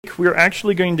we're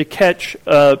actually going to catch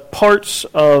parts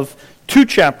of two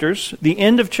chapters, the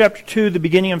end of chapter 2, the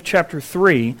beginning of chapter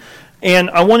 3. And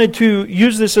I wanted to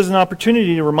use this as an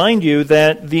opportunity to remind you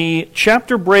that the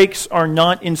chapter breaks are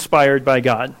not inspired by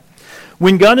God.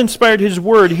 When God inspired His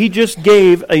Word, He just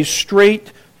gave a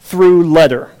straight-through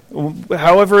letter.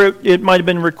 However it might have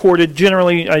been recorded,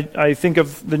 generally I think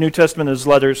of the New Testament as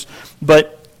letters,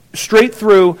 but straight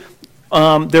through,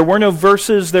 there were no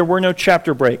verses, there were no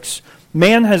chapter breaks.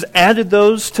 Man has added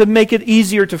those to make it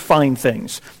easier to find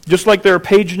things. Just like there are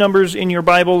page numbers in your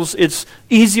Bibles, it's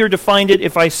easier to find it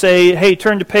if I say, hey,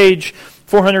 turn to page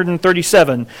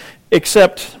 437,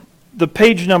 except the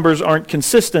page numbers aren't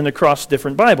consistent across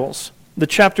different Bibles. The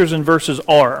chapters and verses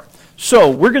are.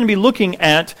 So we're going to be looking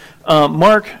at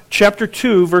Mark chapter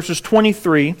 2, verses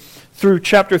 23 through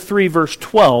chapter 3, verse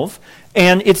 12,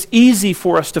 and it's easy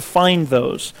for us to find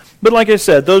those. But like I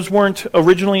said, those weren't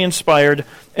originally inspired,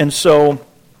 and so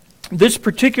this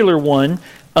particular one,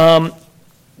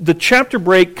 the chapter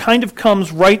break kind of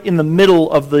comes right in the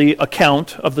middle of the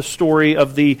account of the story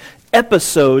of the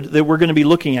episode that we're going to be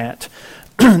looking at.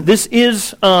 This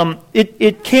is,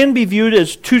 it can be viewed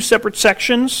as two separate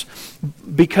sections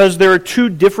because there are two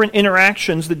different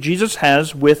interactions that Jesus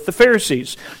has with the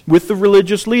Pharisees, with the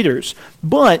religious leaders.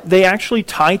 But they actually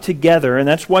tie together, and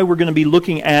that's why we're going to be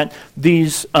looking at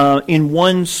these in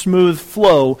one smooth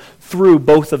flow through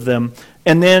both of them.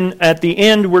 And then at the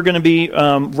end, we're going to be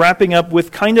wrapping up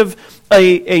with kind of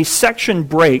a section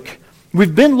break.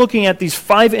 We've been looking at these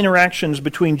 5 interactions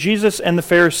between Jesus and the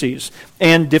Pharisees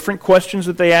and different questions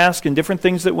that they asked and different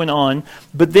things that went on.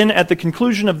 But then at the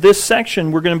conclusion of this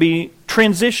section, we're going to be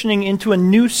transitioning into a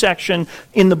new section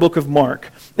in the book of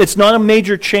Mark. It's not a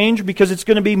major change because it's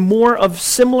going to be more of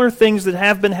similar things that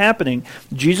have been happening.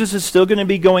 Jesus is still going to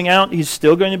be going out. He's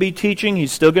still going to be teaching.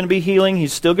 He's still going to be healing.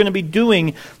 He's still going to be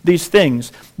doing these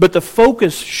things. But the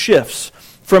focus shifts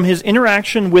from his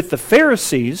interaction with the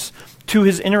Pharisees to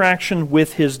his interaction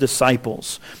with his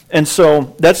disciples. And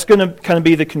so that's going to kind of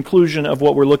be the conclusion of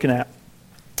what we're looking at.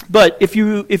 But if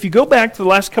you go back to the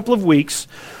last couple of weeks,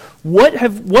 what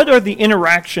are the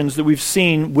interactions that we've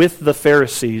seen with the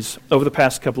Pharisees over the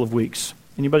past couple of weeks?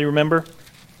 Anybody remember?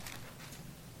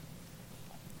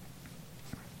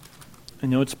 I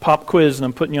know it's a pop quiz and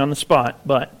I'm putting you on the spot,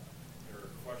 but... They're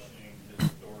questioning his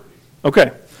authority.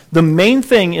 Okay. The main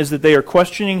thing is that they are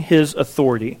questioning his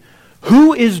authority.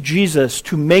 Who is Jesus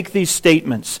to make these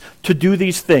statements, to do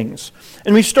these things?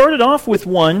 And we started off with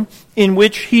one in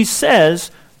which he says,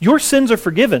 your sins are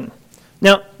forgiven.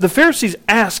 Now, the Pharisees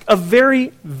ask a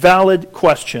very valid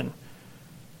question.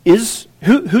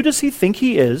 Who does he think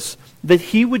he is that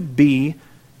he would be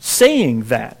saying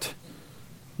that?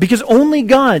 Because only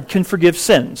God can forgive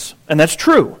sins, and that's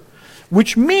true.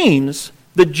 Which means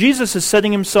that Jesus is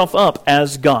setting himself up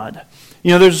as God.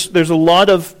 You know, there's a lot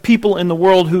of people in the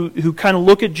world who kind of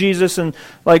look at Jesus and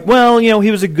like, well, you know,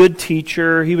 he was a good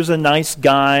teacher, he was a nice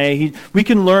guy, we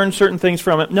can learn certain things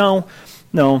from him.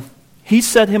 No. He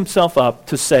set himself up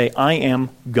to say, I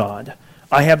am God.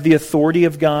 I have the authority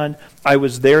of God. I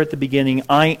was there at the beginning.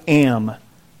 I am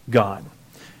God.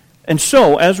 And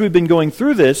so, as we've been going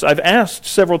through this, I've asked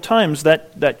several times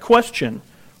that question,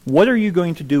 what are you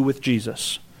going to do with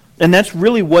Jesus? And that's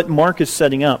really what Mark is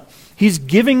setting up. He's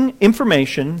giving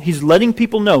information. He's letting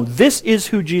people know this is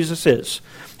who Jesus is.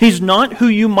 He's not who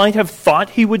you might have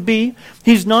thought he would be.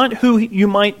 He's not who you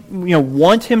might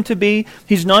want him to be.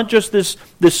 He's not just this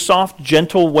soft,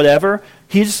 gentle whatever.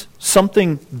 He's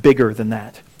something bigger than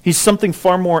that. He's something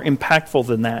far more impactful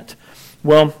than that.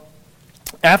 Well,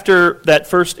 after that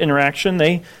first interaction,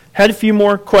 they had a few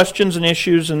more questions and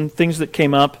issues and things that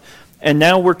came up. And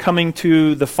now we're coming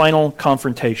to the final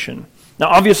confrontation. Now,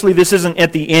 obviously, this isn't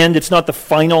at the end. It's not the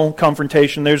final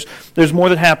confrontation. There's more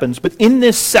that happens. But in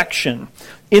this section,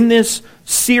 in this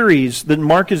series that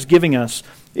Mark is giving us,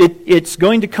 it's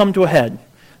going to come to a head.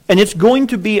 And it's going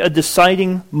to be a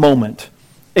deciding moment.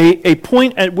 A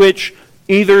point at which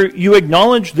either you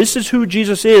acknowledge this is who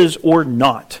Jesus is or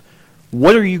not.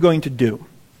 What are you going to do?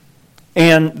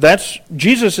 And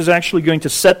Jesus is actually going to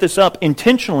set this up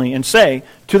intentionally and say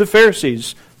to the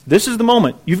Pharisees, this is the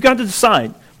moment. You've got to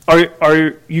decide.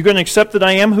 Are you going to accept that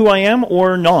I am who I am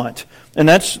or not? And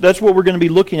that's what we're going to be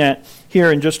looking at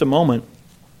here in just a moment.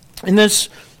 In this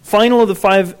final of the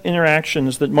 5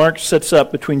 interactions that Mark sets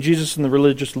up between Jesus and the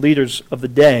religious leaders of the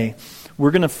day,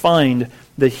 we're going to find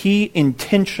that he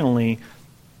intentionally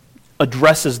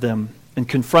addresses them and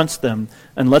confronts them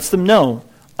and lets them know,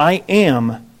 I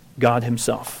am God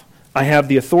himself. I have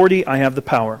the authority, I have the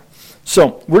power.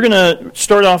 So we're going to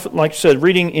start off, like I said,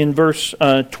 reading in verse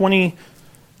 23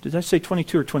 Did I say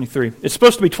 22 or 23? It's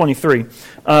supposed to be 23.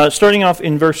 Starting off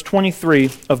in verse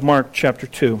 23 of Mark chapter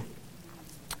 2.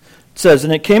 It says,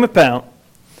 "And it came about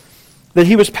that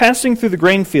he was passing through the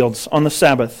grain fields on the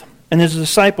Sabbath, and his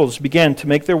disciples began to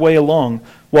make their way along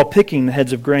while picking the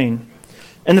heads of grain.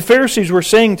 And the Pharisees were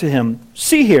saying to him,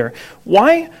 'See here,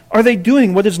 why are they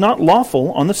doing what is not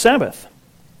lawful on the Sabbath?'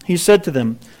 He said to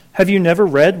them, 'Have you never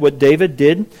read what David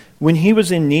did when he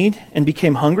was in need and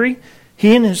became hungry,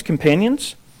 he and his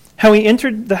companions? How he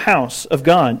entered the house of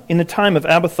God in the time of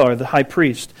Abiathar the high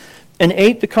priest, and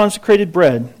ate the consecrated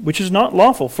bread, which is not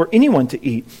lawful for anyone to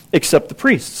eat except the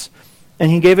priests.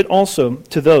 And he gave it also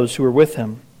to those who were with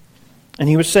him. And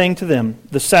he was saying to them,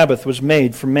 the Sabbath was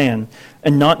made for man,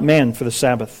 and not man for the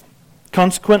Sabbath.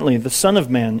 Consequently, the Son of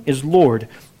Man is Lord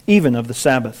even of the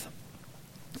Sabbath.'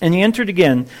 And he entered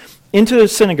again into the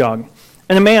synagogue,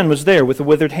 and a man was there with a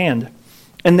withered hand.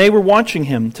 And they were watching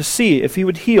him to see if he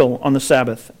would heal on the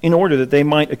Sabbath, in order that they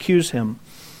might accuse him.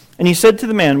 And he said to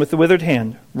the man with the withered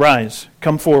hand, 'Rise,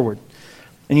 come forward.'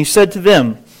 And he said to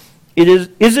them,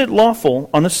 Is it lawful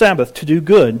on the Sabbath to do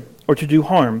good or to do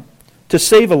harm, to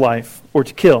save a life or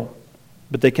to kill?'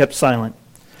 But they kept silent.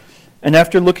 And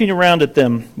after looking around at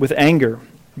them with anger,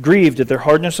 grieved at their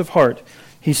hardness of heart,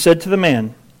 he said to the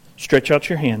man, 'Stretch out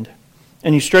your hand.'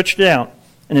 And he stretched it out,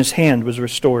 and his hand was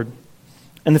restored.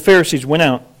 And the Pharisees went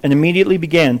out and immediately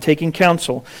began taking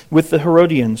counsel with the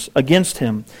Herodians against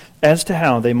him as to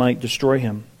how they might destroy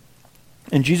him.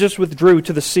 And Jesus withdrew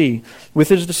to the sea with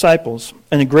his disciples,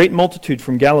 and a great multitude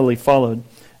from Galilee followed,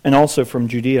 and also from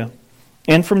Judea,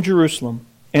 and from Jerusalem,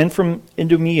 and from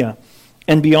Idumea,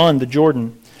 and beyond the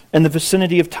Jordan, and the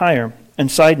vicinity of Tyre and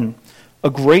Sidon.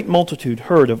 A great multitude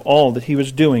heard of all that he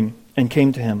was doing, and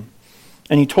came to him.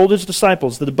 And he told his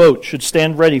disciples that a boat should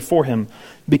stand ready for him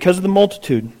because of the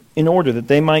multitude, in order that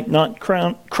they might not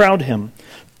crowd him.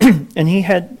 And he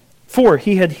had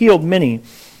healed many,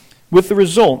 with the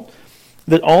result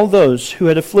that all those who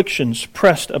had afflictions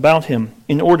pressed about him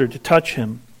in order to touch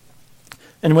him.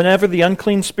 And whenever the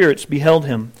unclean spirits beheld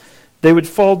him, they would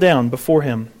fall down before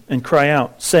him and cry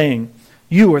out, saying,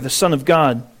 'You are the Son of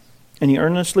God.' And he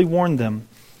earnestly warned them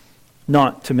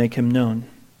not to make him known."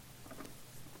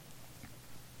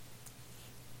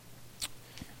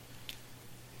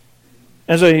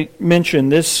 As I mentioned,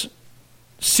 this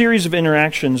series of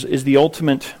interactions is the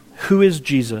ultimate who is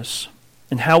Jesus,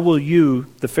 and how will you,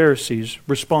 the Pharisees,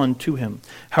 respond to him?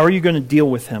 How are you going to deal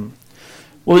with him?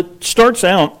 Well, it starts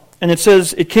out, and it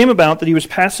says, "It came about that he was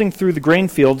passing through the grain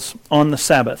fields on the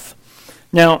Sabbath."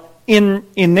 Now, in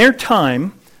their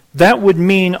time, that would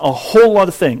mean a whole lot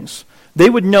of things. They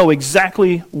would know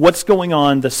exactly what's going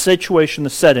on, the situation, the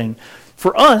setting.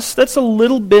 For us, that's a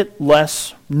little bit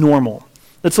less normal.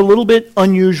 That's a little bit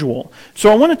unusual.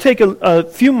 So I want to take a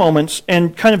few moments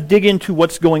and kind of dig into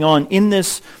what's going on in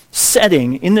this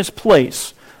setting, in this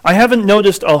place. I haven't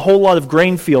noticed a whole lot of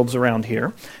grain fields around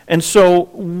here. And so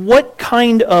what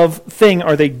kind of thing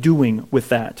are they doing with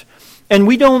that? And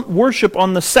we don't worship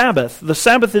on the Sabbath. The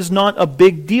Sabbath is not a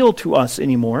big deal to us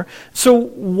anymore. So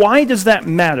why does that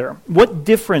matter? What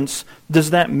difference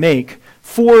does that make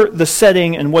for the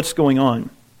setting and what's going on?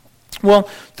 Well,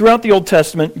 throughout the Old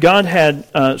Testament, God had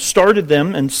started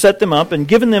them and set them up and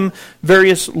given them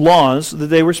various laws that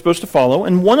they were supposed to follow.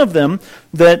 And one of them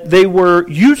that they were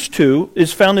used to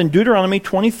is found in Deuteronomy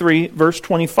 23, verse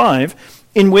 25,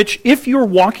 in which if you're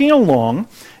walking along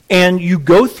and you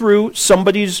go through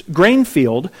somebody's grain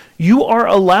field, you are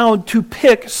allowed to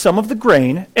pick some of the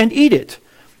grain and eat it.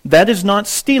 That is not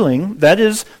stealing. That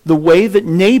is the way that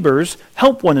neighbors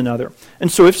help one another.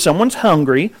 And so if someone's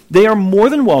hungry, they are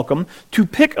more than welcome to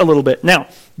pick a little bit. Now,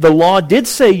 the law did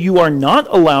say you are not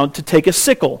allowed to take a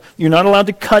sickle. You're not allowed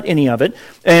to cut any of it.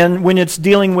 And when it's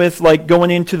dealing with like going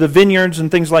into the vineyards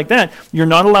and things like that, you're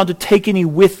not allowed to take any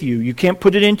with you. You can't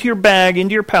put it into your bag,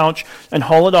 into your pouch, and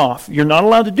haul it off. You're not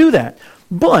allowed to do that.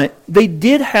 But they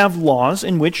did have laws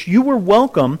in which you were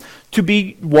welcome to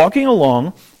be walking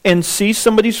along and see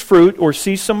somebody's fruit or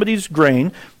see somebody's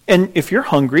grain, and if you're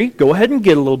hungry, go ahead and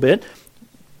get a little bit,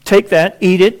 take that,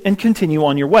 eat it, and continue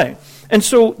on your way. And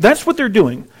so that's what they're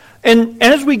doing. And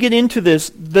as we get into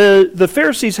this, the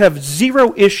Pharisees have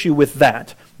zero issue with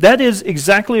that. That is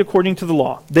exactly according to the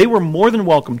law. They were more than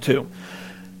welcome to.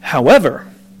 However,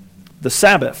 the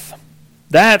Sabbath,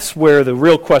 that's where the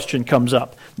real question comes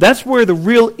up. That's where the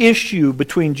real issue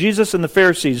between Jesus and the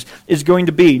Pharisees is going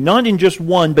to be, not in just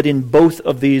one, but in both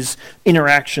of these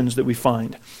interactions that we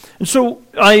find. And so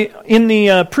in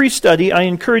the pre-study, I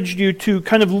encouraged you to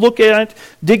kind of look at,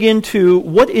 dig into,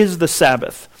 what is the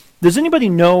Sabbath? Does anybody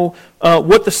know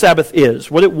what the Sabbath is,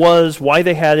 what it was, why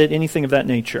they had it, anything of that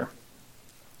nature?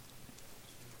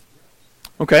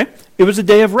 Okay? It was a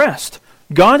day of rest.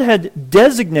 God had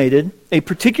designated a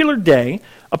particular day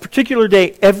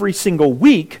every single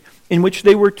week in which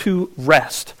they were to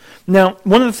rest. Now,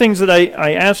 one of the things that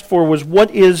I asked for was,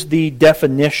 what is the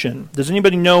definition? Does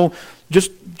anybody know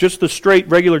just the straight,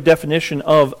 regular definition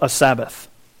of a Sabbath?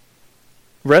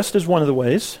 Rest is one of the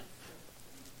ways.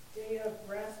 Day of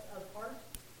rest of heart.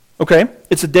 Okay,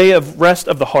 it's a day of rest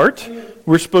of the heart.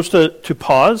 We're supposed to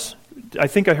pause. I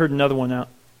think I heard another one out.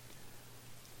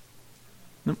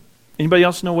 No? Anybody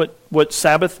else know what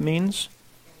Sabbath means?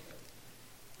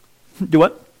 Do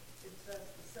what? It says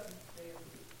the seventh day of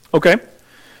the week.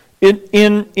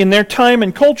 Okay. In their time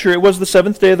and culture, it was the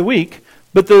seventh day of the week,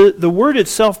 but the word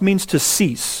itself means to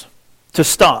cease, to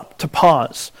stop, to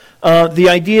pause. The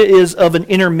idea is of an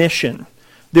intermission.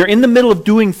 They're in the middle of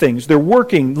doing things. They're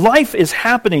working. Life is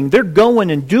happening. They're going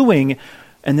and doing,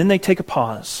 and then they take a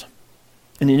pause,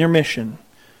 an intermission,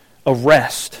 a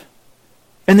rest,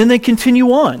 and then they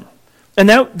continue on. And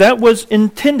that was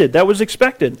intended. That was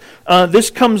expected.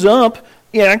 This comes up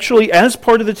actually as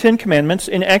part of the Ten Commandments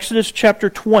in Exodus chapter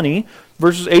 20,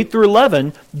 verses 8 through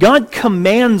 11. God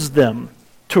commands them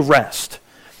to rest.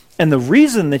 And the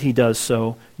reason that he does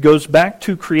so goes back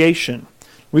to creation.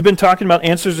 We've been talking about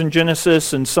answers in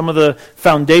Genesis and some of the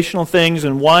foundational things,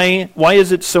 and why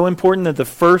is it so important that the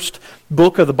first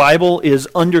book of the Bible is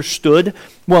understood?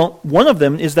 Well, one of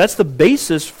them is that's the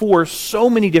basis for so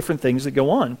many different things that go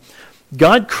on.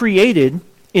 God created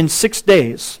in 6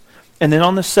 days, and then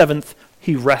on the seventh,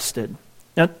 he rested.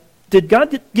 Now, did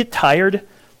God get tired?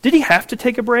 Did he have to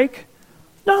take a break?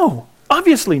 No,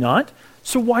 obviously not.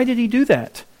 So why did he do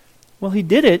that? Well, he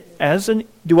did it as an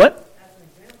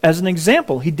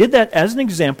example. He did that as an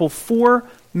example for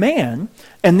man,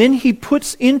 and then he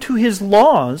puts into his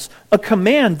laws a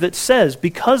command that says,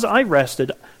 because I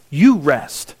rested, you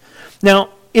rest. Now,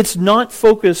 it's not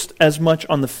focused as much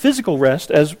on the physical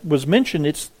rest as was mentioned.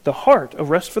 It's the heart, a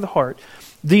rest for the heart.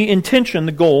 The intention,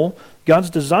 the goal, God's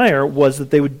desire was that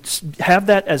they would have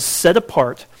that as set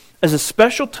apart, as a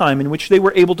special time in which they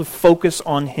were able to focus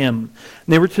on him.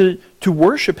 And they were to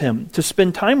worship him, to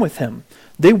spend time with him.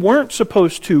 They weren't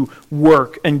supposed to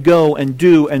work and go and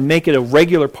do and make it a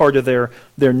regular part of their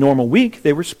normal week.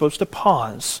 They were supposed to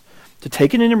pause, to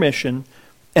take an intermission,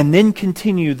 and then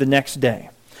continue the next day.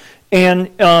 And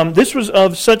this was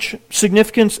of such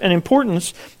significance and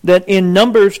importance that in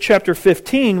Numbers chapter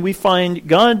 15, we find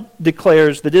God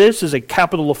declares that this is a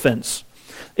capital offense.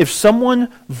 If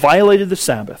someone violated the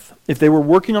Sabbath, if they were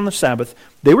working on the Sabbath,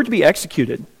 they were to be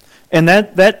executed. And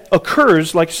that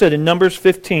occurs, like I said, in Numbers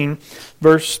 15,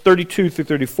 verse 32 through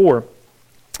 34.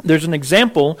 There's an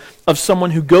example of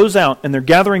someone who goes out and they're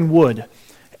gathering wood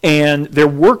and they're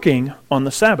working on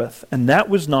the Sabbath, and that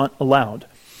was not allowed.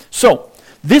 So,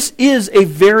 this is a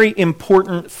very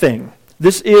important thing.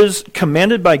 This is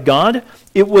commanded by God.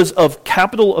 It was of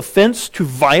capital offense to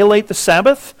violate the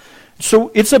Sabbath, so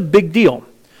it's a big deal.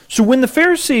 So when the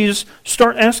Pharisees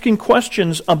start asking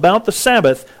questions about the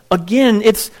Sabbath, again,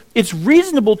 it's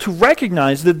reasonable to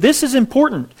recognize that this is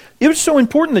important. It was so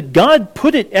important that God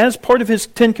put it as part of his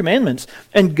Ten Commandments,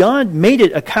 and God made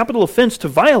it a capital offense to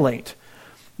violate.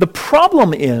 The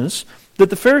problem is that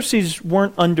the Pharisees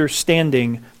weren't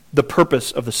understanding the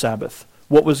purpose of the Sabbath,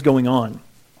 what was going on.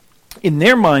 In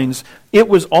their minds, it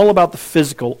was all about the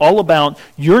physical, all about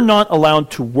you're not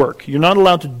allowed to work, you're not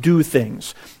allowed to do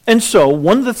things. And so,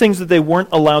 one of the things that they weren't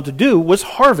allowed to do was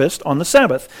harvest on the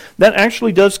Sabbath. That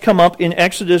actually does come up in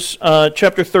Exodus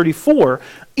chapter 34.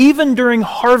 Even during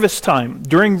harvest time,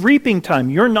 during reaping time,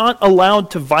 you're not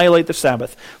allowed to violate the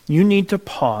Sabbath. You need to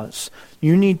pause.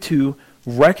 You need to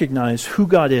recognize who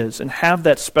God is and have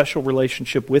that special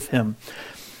relationship with him.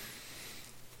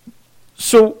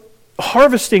 So,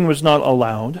 harvesting was not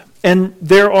allowed, and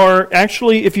there are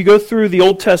actually, if you go through the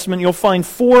Old Testament, you'll find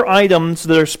 4 items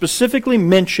that are specifically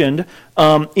mentioned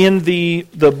in the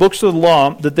books of the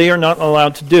law that they are not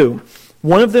allowed to do.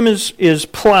 One of them is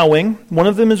plowing, one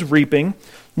of them is reaping,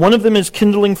 one of them is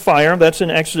kindling fire, that's in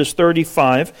Exodus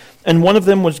 35, and one of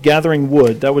them was gathering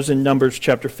wood, that was in Numbers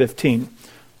chapter 15.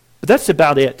 But that's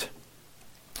about it.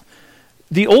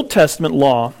 The Old Testament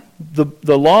law,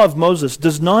 the law of Moses,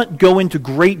 does not go into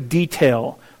great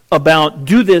detail about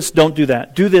do this, don't do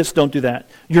that, do this, don't do that.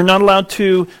 You're not allowed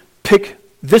to pick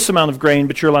this amount of grain,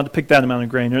 but you're allowed to pick that amount of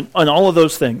grain, and all of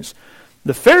those things.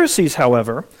 The Pharisees,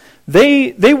 however,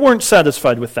 they weren't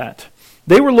satisfied with that.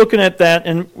 They were looking at that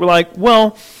and were like,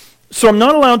 well, so I'm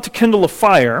not allowed to kindle a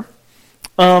fire.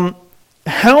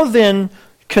 How then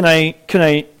can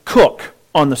I cook?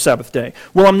 on the Sabbath day.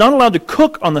 Well, I'm not allowed to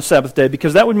cook on the Sabbath day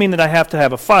because that would mean that I have to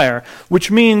have a fire, which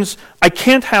means I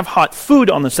can't have hot food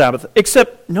on the Sabbath,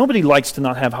 except nobody likes to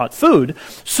not have hot food.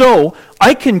 So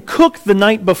I can cook the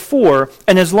night before,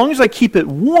 and as long as I keep it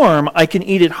warm, I can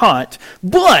eat it hot.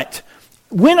 But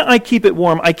when I keep it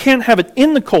warm, I can't have it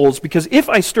in the coals, because if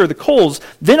I stir the coals,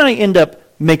 then I end up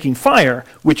making fire,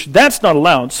 which that's not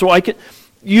allowed. So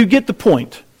you get the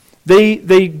point.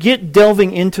 They get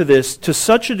delving into this to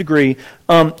such a degree.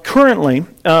 Currently,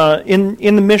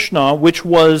 in the Mishnah, which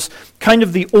was kind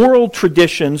of the oral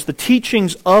traditions, the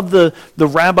teachings of the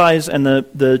rabbis and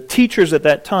the teachers at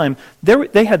that time,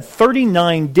 they had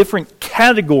 39 different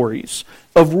categories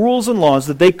of rules and laws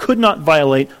that they could not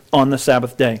violate on the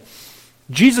Sabbath day.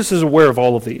 Jesus is aware of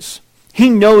all of these. He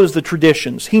knows the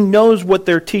traditions. He knows what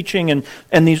they're teaching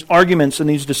and these arguments and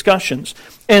these discussions.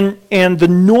 And the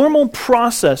normal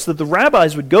process that the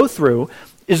rabbis would go through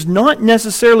is not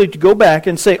necessarily to go back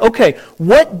and say, okay,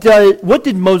 what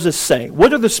did Moses say?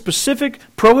 What are the specific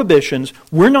prohibitions?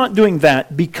 We're not doing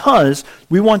that because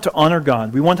we want to honor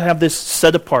God. We want to have this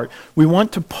set apart. We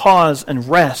want to pause and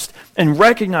rest and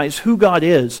recognize who God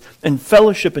is and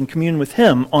fellowship and commune with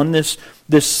Him on this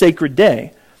sacred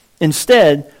day.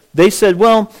 Instead, they said,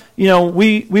 well,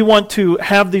 we want to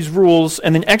have these rules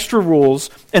and then extra rules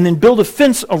and then build a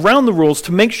fence around the rules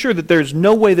to make sure that there's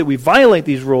no way that we violate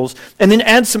these rules, and then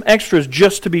add some extras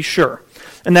just to be sure.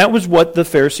 And that was what the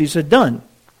Pharisees had done.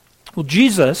 Well,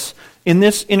 Jesus, in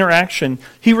this interaction,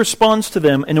 He responds to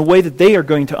them in a way that they are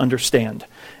going to understand.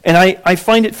 And I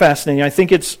find it fascinating. I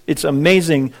think it's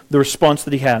amazing, the response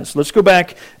that He has. Let's go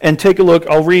back and take a look.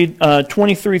 I'll read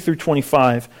 23 through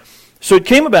 25. So it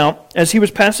came about, as He was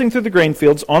passing through the grain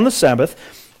fields on the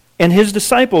Sabbath, and His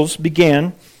disciples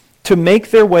began to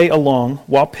make their way along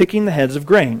while picking the heads of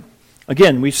grain.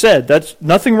 Again, we said that's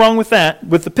nothing wrong with that,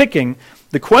 with the picking.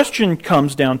 The question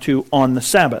comes down to on the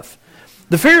Sabbath.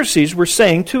 The Pharisees were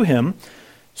saying to Him,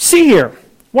 "See here,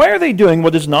 why are they doing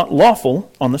what is not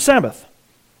lawful on the Sabbath?"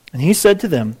 And He said to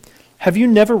them, "Have you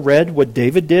never read what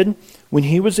David did when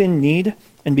he was in need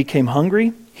and became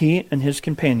hungry, he and his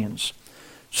companions?"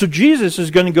 So Jesus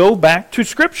is going to go back to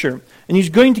Scripture, and He's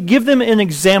going to give them an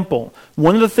example.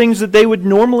 One of the things that they would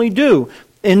normally do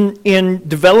in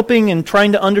developing and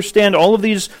trying to understand all of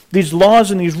these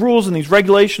laws and these rules and these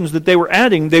regulations that they were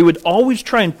adding, they would always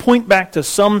try and point back to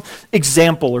some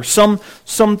example or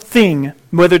something,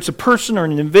 whether it's a person or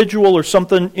an individual or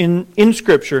something in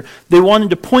Scripture. They wanted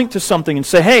to point to something and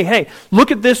say, hey,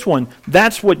 look at this one.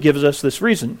 That's what gives us this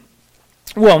reason.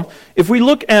 Well, if we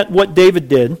look at what David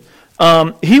did,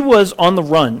 he was on the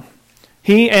run.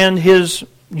 He and his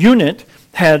unit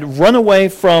had run away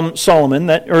from Saul.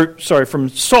 That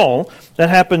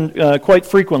happened quite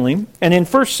frequently. And in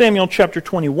 1 Samuel chapter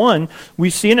 21,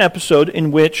 we see an episode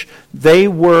in which they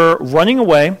were running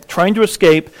away, trying to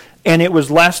escape, and it was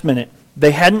last minute.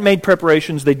 They hadn't made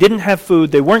preparations. They didn't have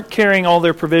food. They weren't carrying all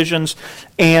their provisions.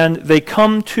 And they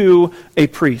come to a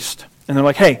priest. And they're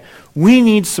like, hey, we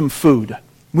need some food.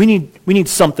 We need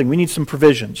something. We need some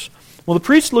provisions. Well, the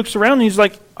priest looks around and he's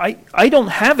like, I don't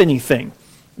have anything.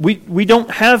 We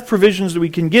don't have provisions that we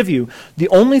can give you. The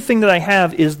only thing that I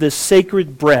have is this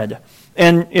sacred bread.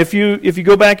 And if you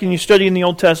go back and you study in the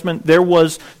Old Testament, there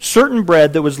was certain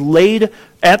bread that was laid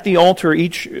at the altar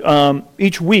each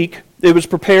week. It was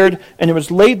prepared and it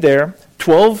was laid there,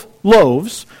 12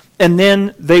 loaves, and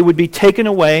then they would be taken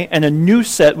away and a new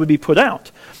set would be put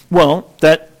out. Well,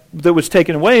 that was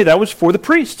taken away, that was for the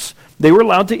priests. They were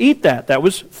allowed to eat that. That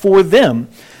was for them.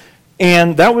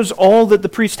 And that was all that the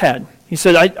priest had. He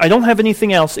said, I don't have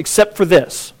anything else except for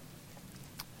this.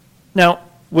 Now,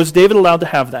 was David allowed to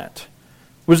have that?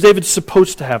 Was David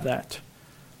supposed to have that?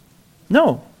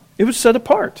 No. It was set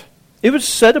apart. It was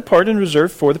set apart and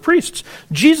reserved for the priests.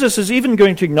 Jesus is even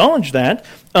going to acknowledge that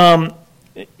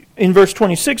in verse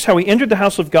 26, how He entered the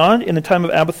house of God in the time of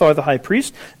Abiathar the high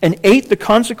priest and ate the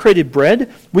consecrated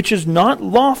bread, which is not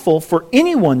lawful for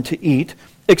anyone to eat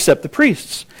except the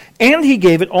priests. And He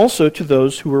gave it also to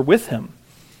those who were with Him.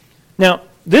 Now,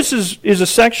 this is a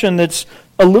section that's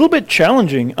a little bit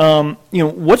challenging.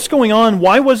 What's going on?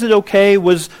 Why was it okay?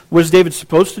 Was David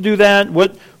supposed to do that?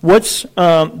 What's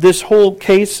this whole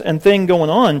case and thing going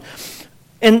on?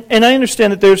 And I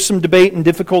understand that there's some debate and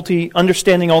difficulty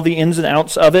understanding all the ins and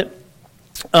outs of it.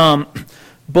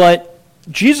 But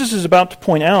Jesus is about to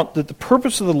point out that the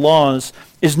purpose of the laws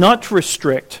is not to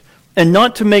restrict and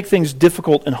not to make things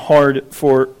difficult and hard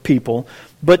for people,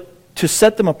 but to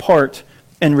set them apart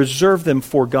and reserve them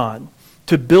for God,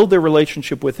 to build their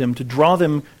relationship with Him, to draw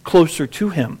them closer to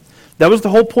Him. That was the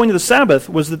whole point of the Sabbath,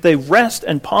 was that they rest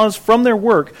and pause from their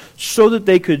work so that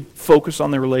they could focus on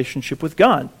their relationship with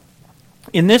God.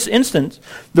 In this instance,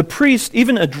 the priest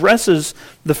even addresses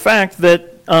the fact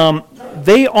that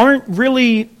they aren't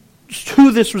really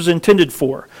who this was intended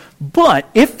for. But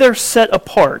if they're set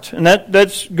apart, and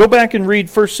that's go back and read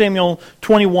 1 Samuel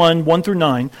 21, 1 through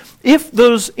 9. If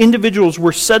those individuals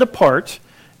were set apart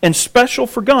and special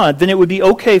for God, then it would be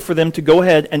okay for them to go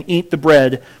ahead and eat the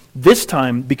bread this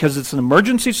time because it's an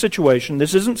emergency situation.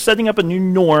 This isn't setting up a new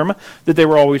norm that they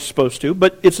were always supposed to,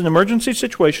 but it's an emergency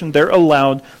situation. They're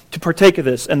allowed to partake of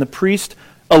this, and the priest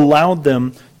allowed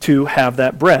them to have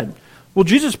that bread. Well,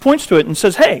 Jesus points to it and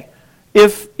says, hey,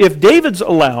 if David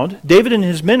and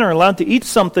his men are allowed to eat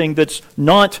something that's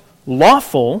not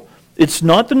lawful, it's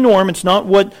not the norm, it's not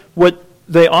what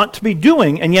they ought to be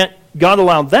doing, and yet God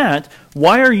allowed that,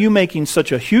 why are you making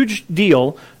such a huge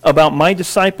deal about my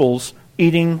disciples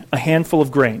eating a handful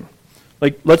of grain?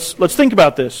 Like, let's think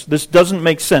about this. This doesn't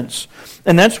make sense.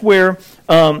 And that's where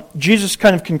Jesus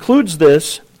kind of concludes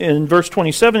this in verse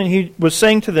 27, and he was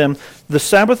saying to them, the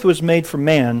Sabbath was made for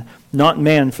man, not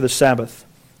man for the Sabbath.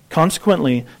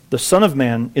 Consequently, the Son of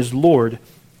Man is Lord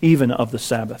even of the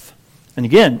Sabbath. And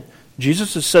again,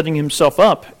 Jesus is setting himself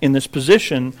up in this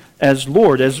position as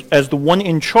Lord, as the one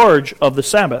in charge of the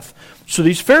Sabbath. So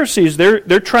these Pharisees, they're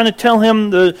trying to tell him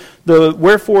the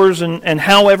wherefores and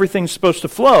how everything's supposed to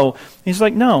flow. He's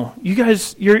like, no, you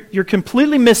guys, you're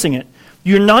completely missing it.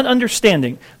 You're not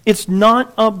understanding. It's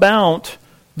not about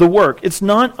the work. It's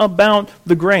not about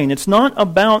the grain. It's not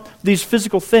about these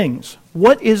physical things.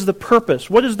 What is the purpose?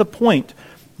 What is the point?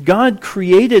 God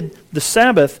created the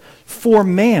Sabbath for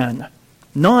man,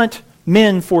 not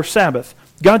men for Sabbath.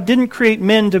 God didn't create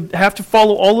men to have to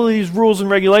follow all of these rules and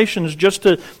regulations just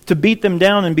to beat them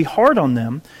down and be hard on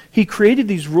them. He created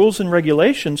these rules and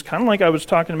regulations, kind of like I was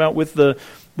talking about with the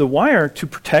wire, to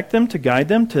protect them, to guide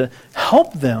them, to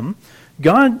help them.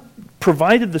 God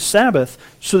provided the Sabbath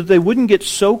so that they wouldn't get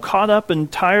so caught up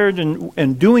and tired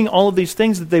and doing all of these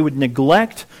things that they would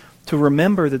neglect to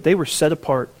remember that they were set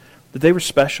apart, that they were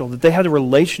special, that they had a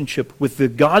relationship with the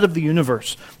God of the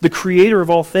universe, the creator of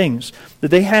all things, that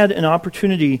they had an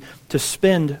opportunity to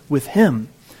spend with him.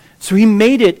 So he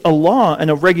made it a law and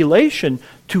a regulation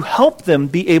to help them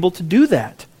be able to do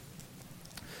that.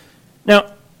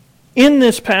 Now, in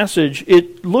this passage,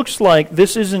 it looks like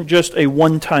this isn't just a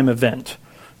one-time event.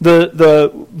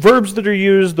 The verbs that are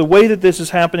used, the way that this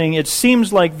is happening, it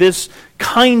seems like this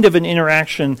kind of an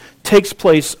interaction takes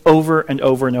place over and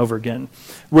over and over again,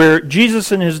 where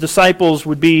Jesus and his disciples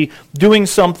would be doing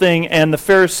something and the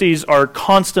Pharisees are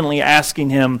constantly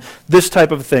asking him this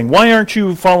type of thing. Why aren't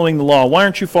you following the law? Why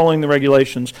aren't you following the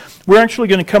regulations? We're actually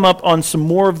going to come up on some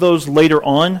more of those later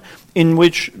on, in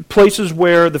which places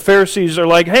where the Pharisees are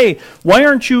like, hey, why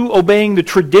aren't you obeying the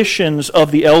traditions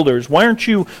of the elders? Why aren't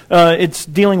you, it's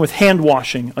dealing with hand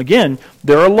washing. Again,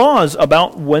 there are laws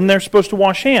about when they're supposed to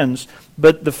wash hands,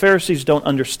 but the Pharisees don't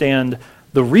understand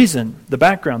the reason, the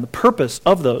background, the purpose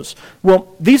of those.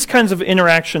 Well, these kinds of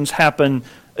interactions happen,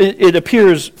 it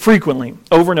appears frequently,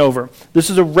 over and over. This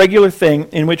is a regular thing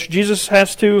in which Jesus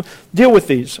has to deal with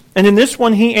these. And in this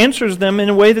one, he answers them in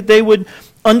a way that they would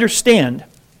understand.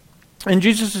 And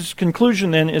Jesus' conclusion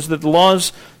then is that the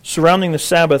laws surrounding the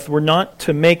Sabbath were not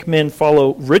to make men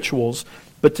follow rituals,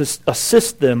 but to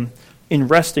assist them in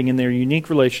resting in their unique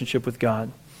relationship with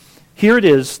God. Here it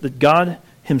is that God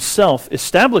himself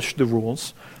established the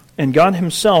rules, and God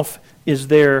himself is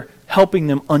there helping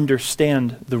them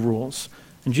understand the rules.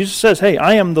 And Jesus says, hey,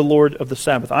 I am the Lord of the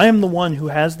Sabbath. I am the one who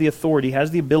has the authority, has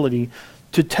the ability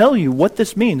to tell you what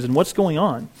this means and what's going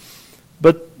on.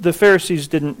 But the Pharisees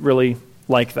didn't really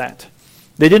like that.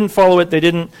 They didn't follow it. They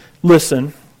didn't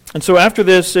listen. And so after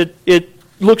this, it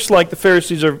looks like the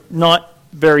Pharisees are not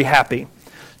very happy.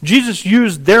 Jesus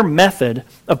used their method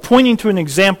of pointing to an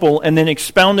example and then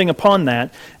expounding upon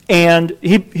that, and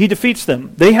he defeats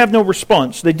them. They have no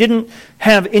response. They didn't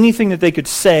have anything that they could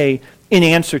say in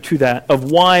answer to that,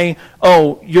 of why,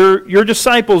 your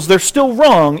disciples, they're still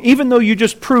wrong, even though you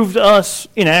just proved us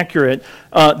inaccurate,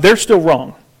 they're still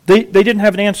wrong. They didn't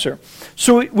have an answer.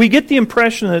 So we get the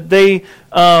impression that they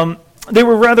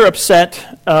were rather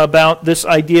upset about this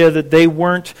idea that they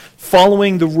weren't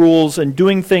following the rules and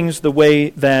doing things the way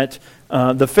that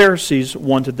the Pharisees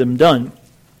wanted them done.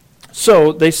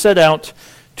 So they set out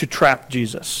to trap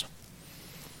Jesus.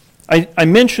 I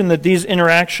mentioned that these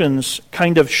interactions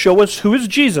kind of show us who is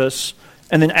Jesus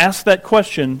and then ask that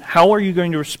question, how are you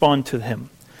going to respond to him?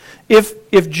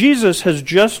 If Jesus has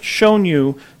just shown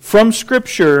you from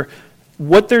Scripture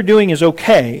what they're doing is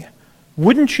okay,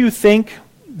 wouldn't you think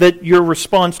that your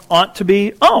response ought to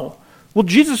be, Well,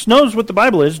 Jesus knows what the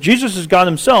Bible is. Jesus is God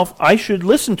himself. I should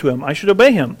listen to him. I should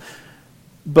obey him.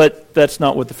 But that's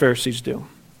not what the Pharisees do.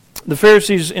 The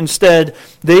Pharisees, instead,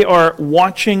 they are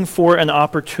watching for an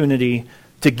opportunity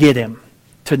to get him,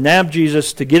 to nab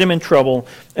Jesus, to get him in trouble,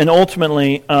 and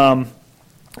ultimately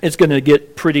it's going to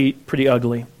get pretty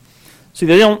ugly. See,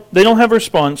 they don't have a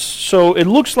response, so it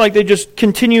looks like they just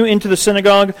continue into the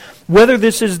synagogue. Whether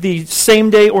this is the same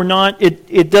day or not,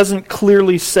 it doesn't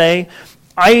clearly say.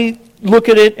 I look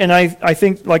at it, and I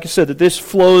think, like I said, that this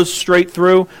flows straight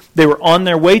through. They were on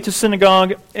their way to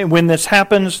synagogue, and when this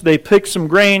happens, they pick some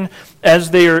grain.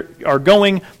 As they are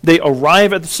going, they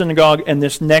arrive at the synagogue, and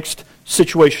this next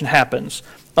situation happens.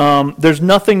 There's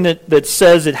nothing that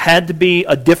says it had to be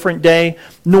a different day,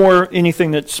 nor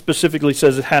anything that specifically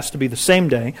says it has to be the same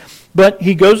day. But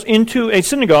he goes into a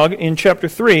synagogue in chapter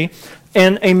 3,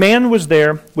 and a man was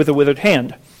there with a withered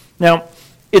hand. Now,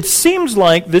 it seems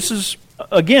like this is,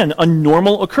 again, a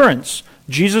normal occurrence.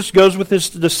 Jesus goes with his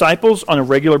disciples on a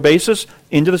regular basis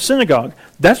into the synagogue.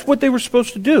 That's what they were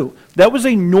supposed to do. That was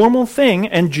a normal thing,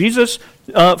 and Jesus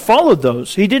followed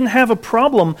those. He didn't have a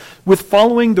problem with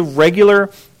following the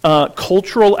regular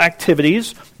cultural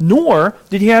activities, nor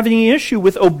did he have any issue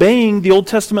with obeying the Old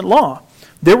Testament law.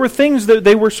 There were things that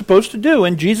they were supposed to do,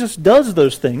 and Jesus does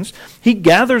those things. He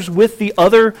gathers with the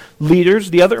other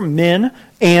leaders, the other men,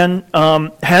 and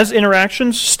has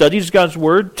interactions, studies God's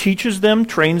Word, teaches them,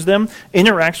 trains them,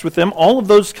 interacts with them, all of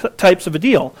those types of a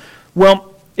deal.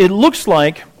 Well, it looks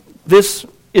like this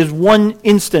is one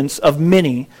instance of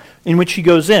many in which he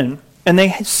goes in, and they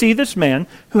see this man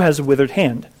who has a withered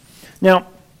hand. Now,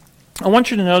 I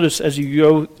want you to notice as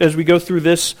we go through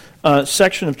this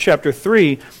section of chapter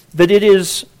 3 that it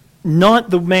is not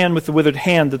the man with the withered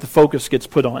hand that the focus gets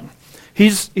put on.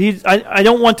 I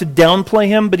don't want to downplay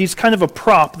him, but he's kind of a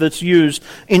prop that's used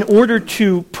in order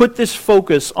to put this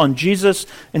focus on Jesus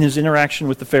and his interaction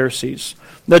with the Pharisees.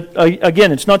 That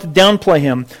again, it's not to downplay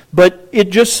him, but it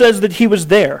just says that he was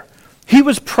there. He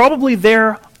was probably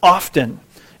there often.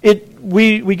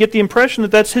 We get the impression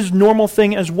that that's his normal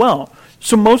thing as well.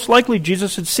 So most likely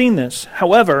Jesus had seen this.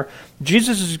 However,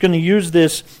 Jesus is going to use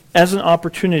this as an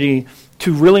opportunity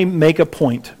to really make a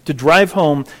point, to drive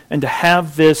home and to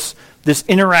have this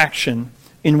interaction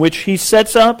in which he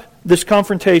sets up this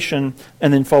confrontation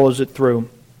and then follows it through.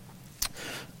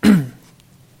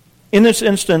 In this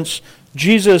instance,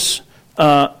 Jesus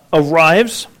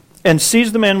arrives and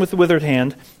sees the man with the withered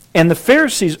hand, and the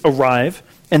Pharisees arrive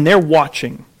and they're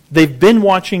watching. They've been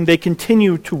watching, they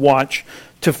continue to watch,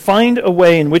 to find a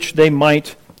way in which they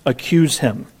might accuse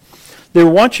him. They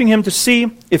were watching him to see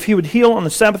if he would heal on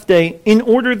the Sabbath day in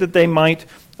order that they might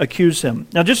accuse him.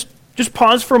 Now just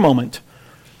pause for a moment.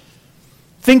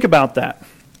 Think about that.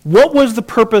 What was the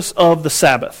purpose of the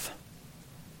Sabbath?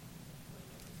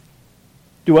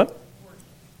 Do what?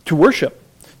 To worship.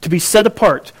 To be set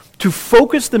apart. To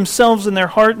focus themselves in their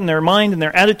heart and their mind and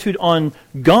their attitude on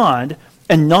God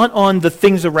and not on the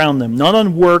things around them, not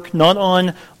on work, not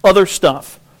on other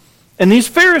stuff. And these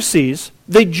Pharisees,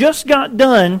 they just got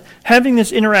done having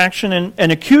this interaction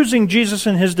and accusing Jesus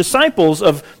and his disciples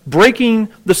of breaking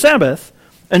the Sabbath.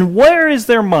 And where is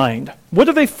their mind? What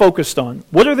are they focused on?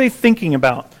 What are they thinking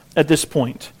about at this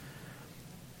point?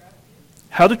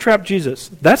 How to trap Jesus.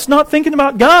 That's not thinking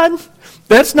about God.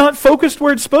 That's not focused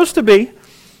where it's supposed to be.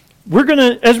 We're going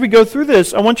to, as we go through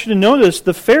this, I want you to notice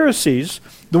the Pharisees,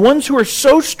 the ones who are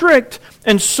so strict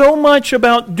and so much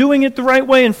about doing it the right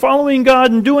way and following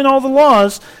God and doing all the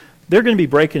laws, they're going to be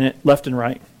breaking it left and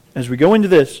right. As we go into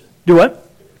this, do what?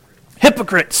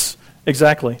 Hypocrites.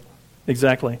 Exactly.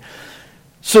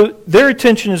 So their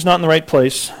attention is not in the right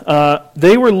place.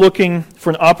 They were looking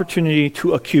for an opportunity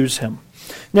to accuse him.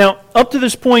 Now, up to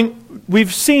this point,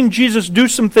 we've seen Jesus do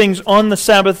some things on the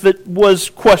Sabbath that was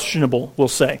questionable, we'll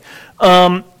say.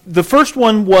 The first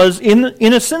one was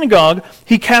in a synagogue,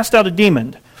 he cast out a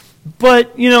demon.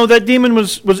 But, that demon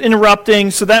was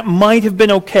interrupting, so that might have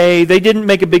been okay. They didn't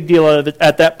make a big deal out of it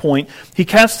at that point. He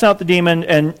casts out the demon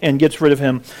and gets rid of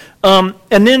him.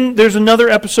 And then there's another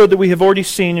episode that we have already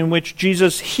seen in which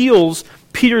Jesus heals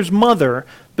Peter's mother,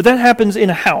 but that happens in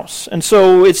a house, and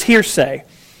so it's hearsay.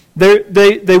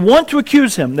 They want to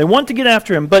accuse him. They want to get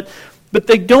after him, but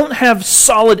they don't have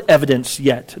solid evidence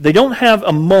yet. They don't have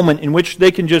a moment in which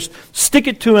they can just stick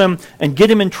it to him and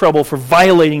get him in trouble for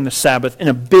violating the Sabbath in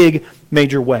a big,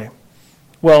 major way.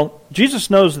 Well, Jesus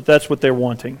knows that that's what they're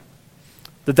wanting,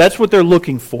 that that's what they're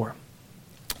looking for.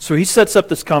 So he sets up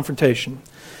this confrontation.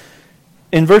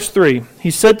 In verse 3, he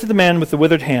said to the man with the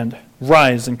withered hand,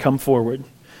 "Rise and come forward."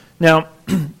 Now,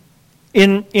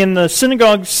 in the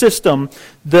synagogue system,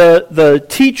 the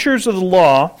teachers of the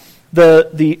law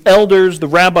the elders, the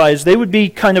rabbis, they would be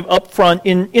kind of up front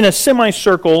in a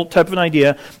semicircle type of an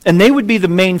idea, and they would be the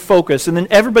main focus, and then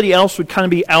everybody else would kind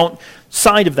of be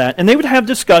outside of that. And they would have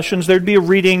discussions, there'd be a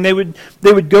reading, they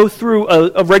would go through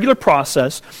a regular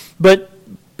process, but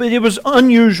it was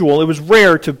unusual, it was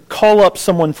rare to call up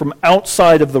someone from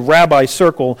outside of the rabbi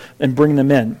circle and bring them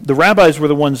in. The rabbis were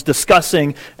the ones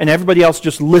discussing, and everybody else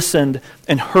just listened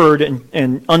and heard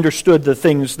and understood the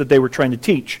things that they were trying to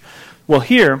teach. Well,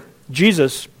 here,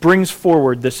 Jesus brings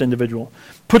forward this individual,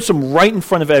 puts him right in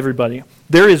front of everybody.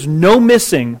 There is no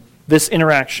missing this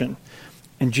interaction.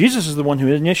 And Jesus is the one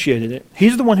who initiated it.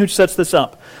 He's the one who sets this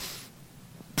up.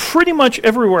 Pretty much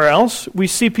everywhere else, we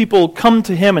see people come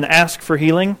to him and ask for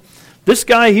healing. This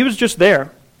guy, he was just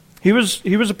there. He was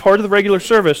a part of the regular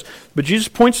service, but Jesus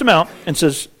points him out and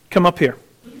says, "Come up here."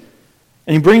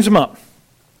 And he brings him up.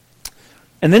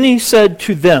 And then he said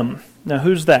to them, now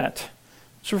who's that?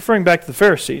 It's referring back to the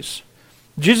Pharisees.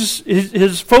 Jesus,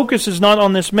 his focus is not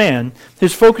on this man.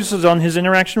 His focus is on his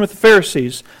interaction with the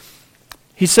Pharisees.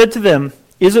 He said to them,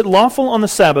 "Is it lawful on the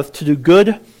Sabbath to do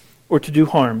good or to do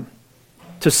harm?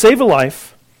 To save a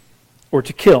life or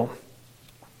to kill?"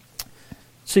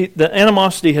 See, the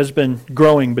animosity has been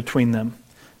growing between them,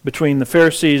 between the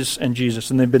Pharisees and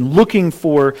Jesus, and they've been looking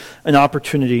for an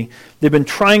opportunity. They've been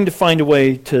trying to find a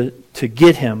way to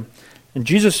get him. And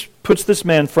Jesus puts this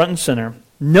man front and center,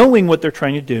 knowing what they're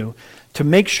trying to do, to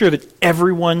make sure that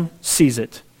everyone sees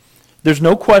it. There's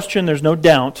no question, there's no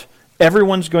doubt.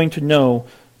 Everyone's going to know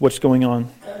what's going on.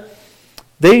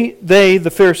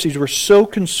 The Pharisees, were so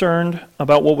concerned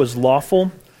about what was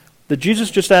lawful that Jesus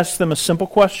just asks them a simple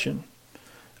question.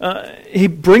 He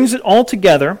brings it all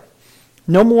together.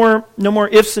 No more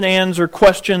ifs and ands or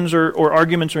questions or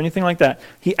arguments or anything like that.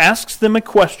 He asks them a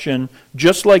question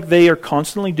just like they are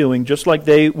constantly doing, just like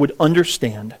they would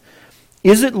understand.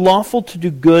 Is it lawful to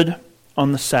do good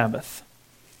on the Sabbath?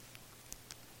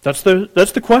 That's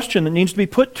the question that needs to be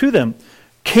put to them.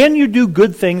 Can you do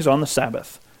good things on the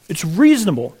Sabbath? It's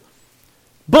reasonable.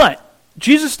 But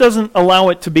Jesus doesn't allow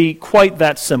it to be quite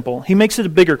that simple. He makes it a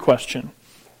bigger question.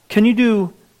 Can you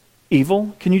do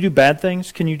evil? Can you do bad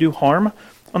things? Can you do harm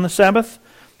on the Sabbath?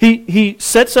 He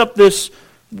sets up this,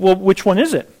 well, which one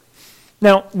is it?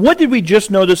 Now, what did we just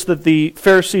notice that the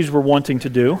Pharisees were wanting to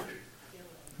do?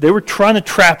 They were trying to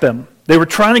trap him. They were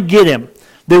trying to get him.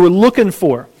 They were looking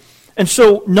for. And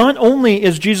so not only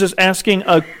is Jesus asking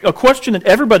a question that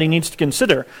everybody needs to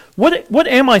consider, what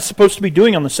am I supposed to be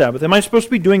doing on the Sabbath? Am I supposed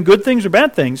to be doing good things or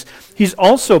bad things? He's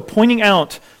also pointing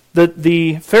out that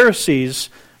the Pharisees,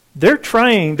 they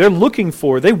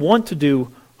want to do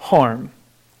harm.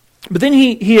 But then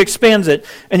he expands it,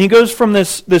 and he goes from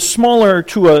this smaller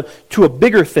to a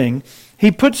bigger thing.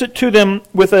 He puts it to them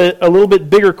with a little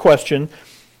bit bigger question.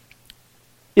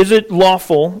 Is it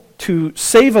lawful to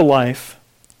save a life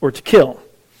or to kill?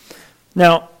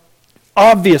 Now,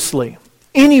 obviously,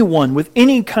 anyone with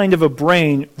any kind of a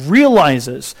brain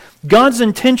realizes God's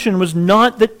intention was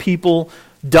not that people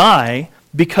die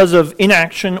because of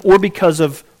inaction or because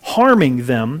of harming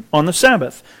them on the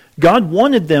Sabbath. God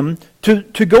wanted them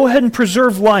to go ahead and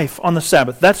preserve life on the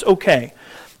Sabbath. That's okay.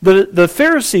 The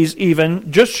Pharisees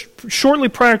even, just shortly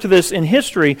prior to this in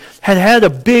history, had a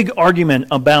big argument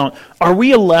about, are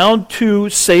we allowed to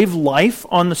save life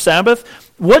on the Sabbath?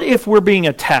 What if we're being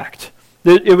attacked?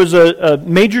 It was a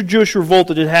major Jewish revolt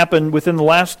that had happened within the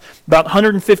last about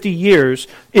 150 years.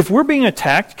 If we're being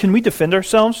attacked, can we defend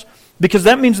ourselves? Because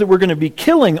that means that we're going to be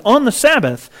killing on the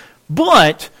Sabbath,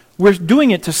 but we're doing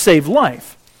it to save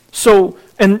life. So,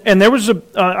 and there was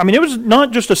it was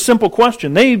not just a simple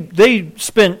question. They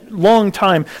spent long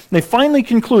time. They finally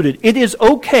concluded it is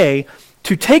okay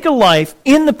to take a life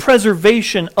in the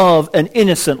preservation of an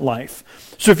innocent life.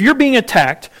 So if you're being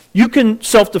attacked, you can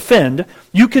self-defend.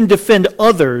 You can defend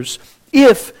others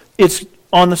if it's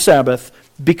on the Sabbath,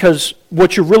 because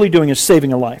what you're really doing is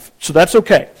saving a life. So that's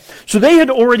okay. So they had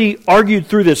already argued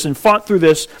through this and fought through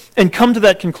this and come to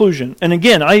that conclusion. And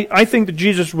again, I think that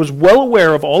Jesus was well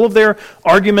aware of all of their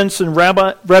arguments and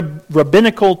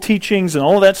rabbinical teachings and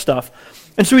all of that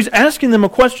stuff. And so he's asking them a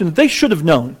question that they should have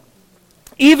known.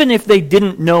 Even if they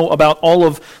didn't know about all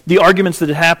of the arguments that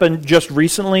had happened just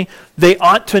recently, they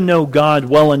ought to know God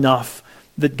well enough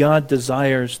that God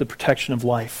desires the protection of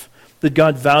life, that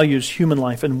God values human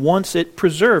life and wants it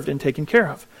preserved and taken care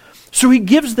of. So he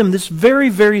gives them this very,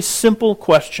 very simple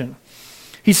question.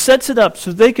 He sets it up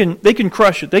so they can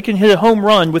crush it. They can hit a home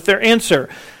run with their answer.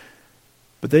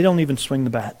 But they don't even swing the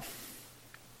bat.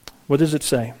 What does it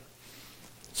say?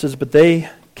 It says, but they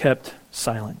kept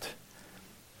silent.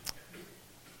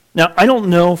 Now, I don't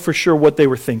know for sure what they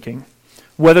were thinking.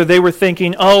 Whether they were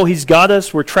thinking, oh, he's got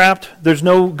us, we're trapped, there's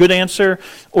no good answer,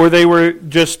 or they were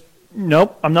just,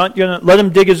 nope, I'm not going to let him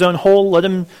dig his own hole, let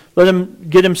him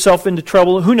get himself into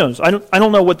trouble. Who knows? I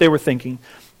don't know what they were thinking.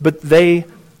 But they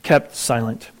kept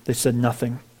silent. They said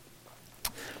nothing.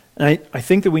 And I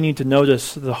think that we need to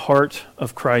notice the heart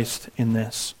of Christ in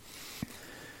this.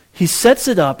 He sets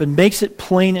it up and makes it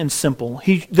plain and simple.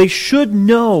 They should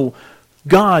know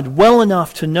God well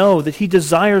enough to know that He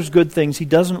desires good things. He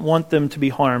doesn't want them to be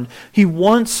harmed. He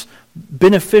wants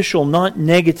beneficial, not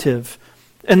negative.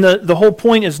 And the whole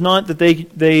point is not that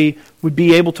they would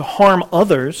be able to harm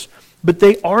others, but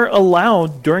they are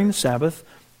allowed during the Sabbath,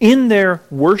 in their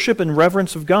worship and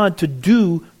reverence of God, to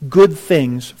do good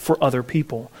things for other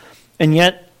people. And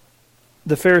yet,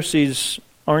 the Pharisees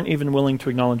aren't even willing to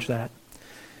acknowledge that.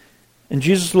 And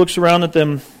Jesus looks around at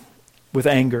them with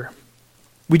anger.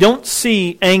 We don't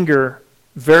see anger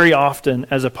very often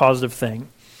as a positive thing.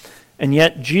 And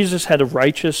yet Jesus had a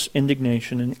righteous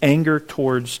indignation and anger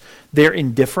towards their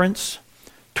indifference,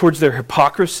 towards their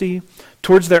hypocrisy,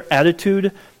 towards their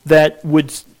attitude that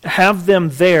would have them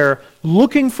there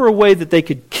looking for a way that they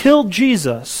could kill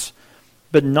Jesus,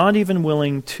 but not even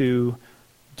willing to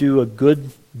do a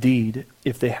good deed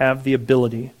if they have the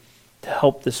ability to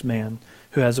help this man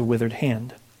who has a withered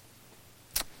hand.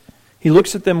 He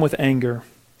looks at them with anger.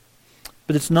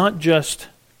 But it's not just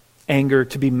anger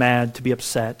to be mad, to be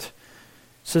upset.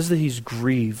 It says that he's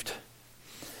grieved.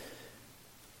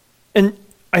 And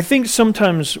I think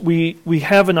sometimes we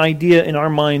have an idea in our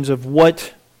minds of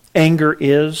what anger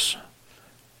is,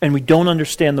 and we don't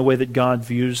understand the way that God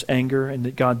views anger and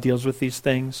that God deals with these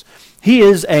things. He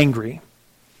is angry,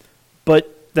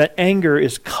 but that anger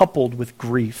is coupled with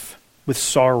grief, with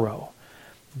sorrow,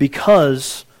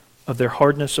 because of their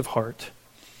hardness of heart.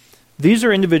 These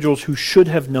are individuals who should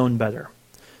have known better.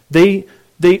 They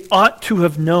ought to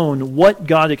have known what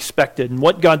God expected and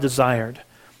what God desired.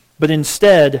 But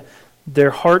instead, their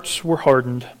hearts were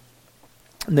hardened.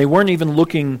 And they weren't even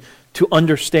looking to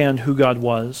understand who God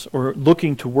was or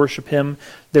looking to worship Him.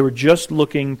 They were just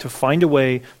looking to find a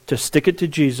way to stick it to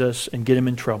Jesus and get Him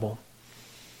in trouble.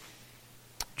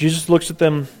 Jesus looks at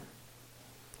them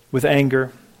with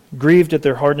anger, grieved at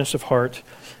their hardness of heart.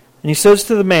 And He says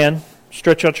to the man,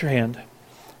 "Stretch out your hand."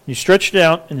 He stretched it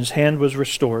out, and his hand was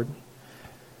restored.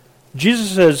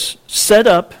 Jesus has set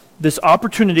up this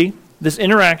opportunity, this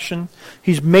interaction.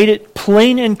 He's made it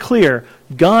plain and clear.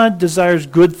 God desires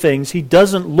good things. He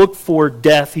doesn't look for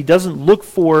death. He doesn't look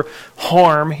for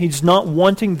harm. He's not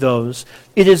wanting those.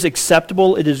 It is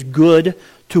acceptable. It is good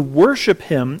to worship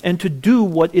Him and to do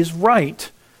what is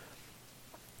right.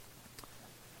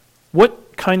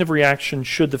 What kind of reaction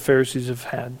should the Pharisees have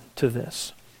had to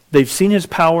this? They've seen His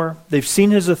power. They've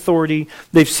seen His authority.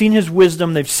 They've seen His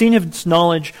wisdom. They've seen His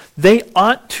knowledge. They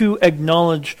ought to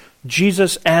acknowledge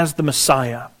Jesus as the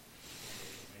Messiah.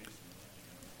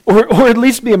 Or at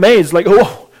least be amazed, like,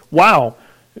 oh, wow,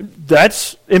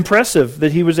 that's impressive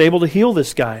that He was able to heal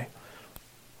this guy.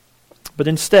 But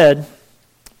instead,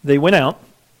 they went out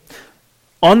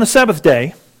on the Sabbath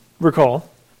day, recall,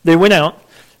 they went out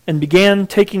and began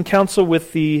taking counsel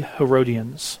with the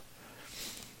Herodians.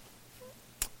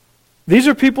 These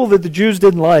are people that the Jews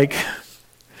didn't like.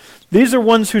 These are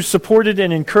ones who supported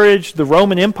and encouraged the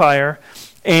Roman Empire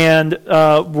and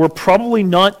were probably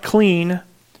not clean,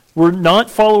 were not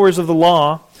followers of the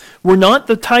law, were not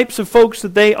the types of folks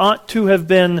that they ought to have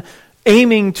been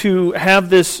aiming to have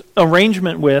this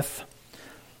arrangement with.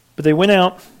 But they went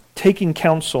out taking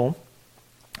counsel.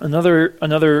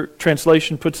 Another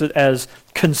translation puts it as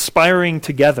conspiring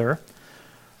together.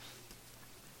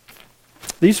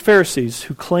 These Pharisees,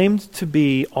 who claimed to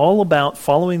be all about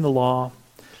following the law,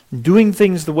 doing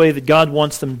things the way that God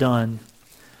wants them done,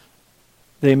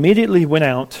 they immediately went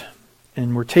out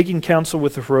and were taking counsel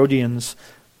with the Herodians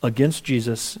against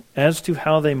Jesus as to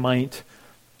how they might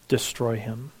destroy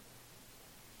Him.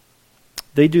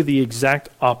 They do the exact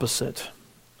opposite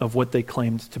of what they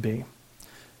claimed to be.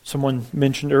 Someone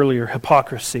mentioned earlier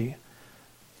hypocrisy.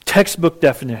 Textbook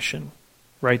definition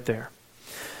right there.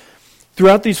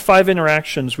 Throughout these 5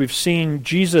 interactions, we've seen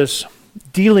Jesus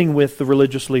dealing with the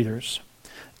religious leaders.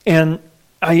 And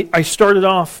I started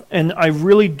off, and I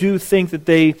really do think that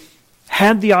they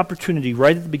had the opportunity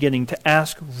right at the beginning to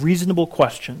ask reasonable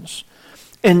questions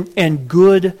and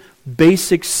good,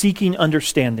 basic seeking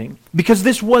understanding. Because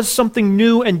this was something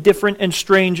new and different and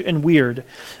strange and weird.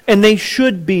 And they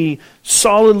should be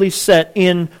solidly set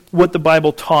in what the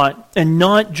Bible taught and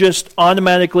not just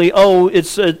automatically, oh,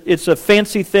 it's a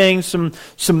fancy thing, some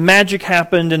magic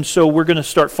happened, and so we're going to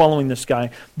start following this guy.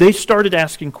 They started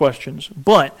asking questions.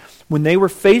 But when they were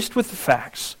faced with the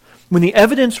facts, when the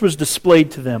evidence was displayed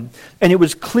to them, and it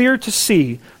was clear to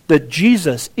see that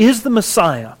Jesus is the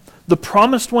Messiah, the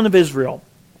promised one of Israel,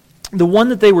 the one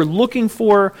that they were looking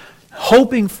for,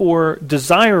 hoping for,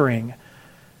 desiring,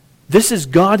 this is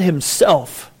God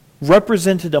himself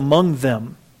represented among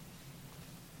them.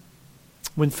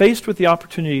 When faced with the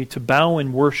opportunity to bow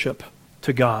in worship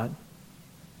to God,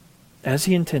 as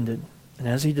he intended and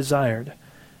as he desired,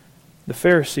 the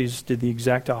Pharisees did the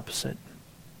exact opposite.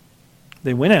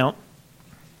 They went out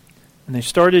and they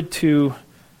started to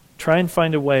try and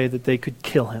find a way that they could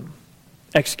kill him,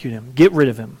 execute him, get rid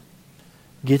of him,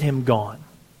 get him gone.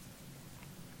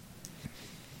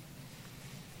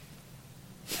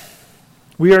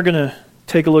 We are going to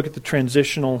take a look at the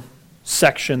transitional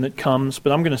section that comes,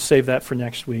 but I'm going to save that for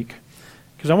next week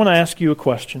because I want to ask you a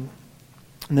question.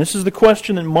 And this is the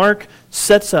question that Mark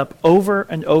sets up over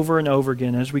and over and over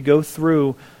again as we go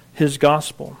through his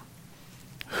gospel.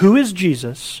 Who is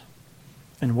Jesus,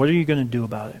 and what are you going to do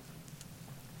about it?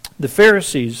 The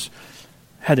Pharisees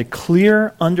had a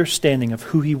clear understanding of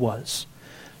who he was.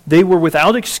 They were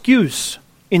without excuse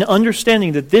in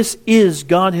understanding that this is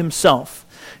God himself.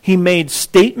 He made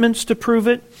statements to prove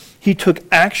it. He took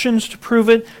actions to prove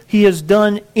it. He has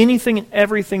done anything and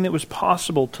everything that was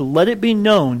possible to let it be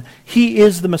known he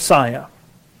is the Messiah.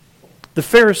 The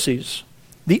Pharisees,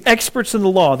 the experts in the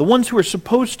law, the ones who are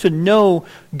supposed to know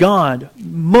God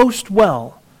most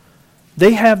well,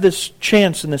 they have this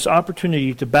chance and this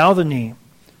opportunity to bow the knee,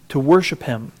 to worship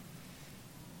him,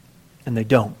 and they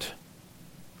don't.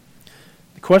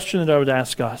 The question that I would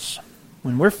ask us,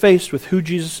 when we're faced with who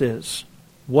Jesus is,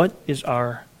 what is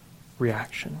our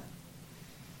reaction?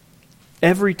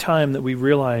 Every time that we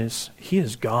realize he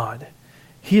is God,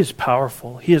 he is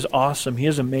powerful, he is awesome, he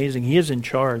is amazing, he is in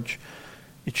charge,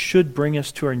 it should bring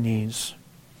us to our knees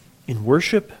in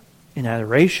worship, in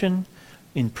adoration,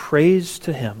 in praise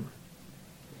to him.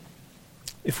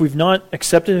 If we've not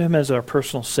accepted him as our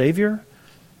personal Savior,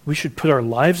 we should put our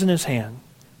lives in his hand,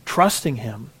 trusting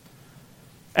him,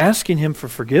 asking him for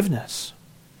forgiveness.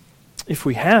 If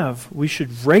we have, we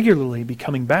should regularly be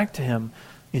coming back to him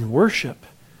in worship,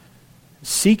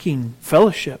 seeking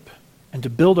fellowship, and to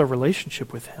build our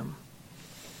relationship with him.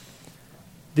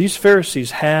 These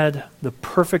Pharisees had the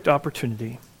perfect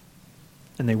opportunity,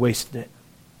 and they wasted it.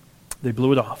 They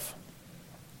blew it off.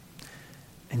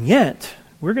 And yet,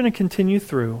 we're going to continue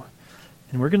through,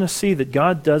 and we're going to see that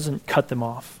God doesn't cut them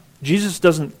off. Jesus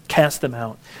doesn't cast them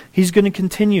out. He's going to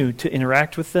continue to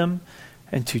interact with them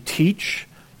and to teach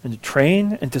and to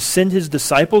train and to send his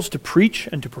disciples to preach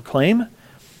and to proclaim.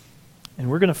 And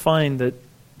we're going to find that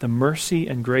the mercy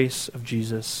and grace of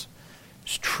Jesus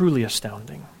is truly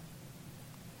astounding.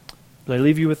 But I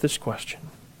leave you with this question.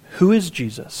 Who is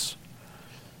Jesus?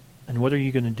 And what are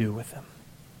you going to do with him?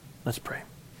 Let's pray.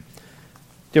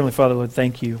 Dear Heavenly Father, Lord,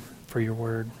 thank you for your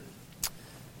word.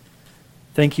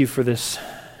 Thank you for this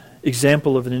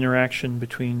example of an interaction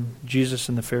between Jesus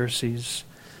and the Pharisees.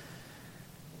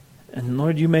 And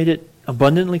Lord, you made it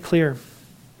abundantly clear.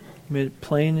 You made it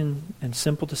plain and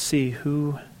simple to see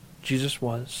who Jesus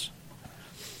was.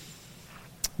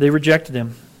 They rejected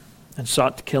him and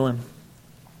sought to kill him.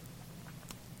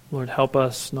 Lord, help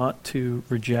us not to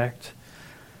reject,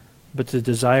 but to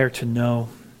desire to know,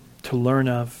 to learn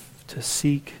of, to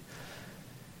seek,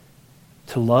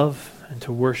 to love, and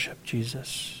to worship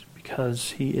Jesus,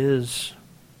 because he is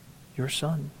your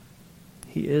Son.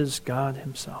 He is God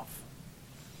himself.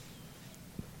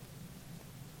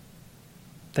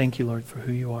 Thank you, Lord, for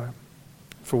who you are,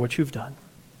 for what you've done.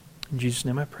 In Jesus'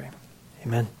 name I pray.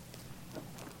 Amen.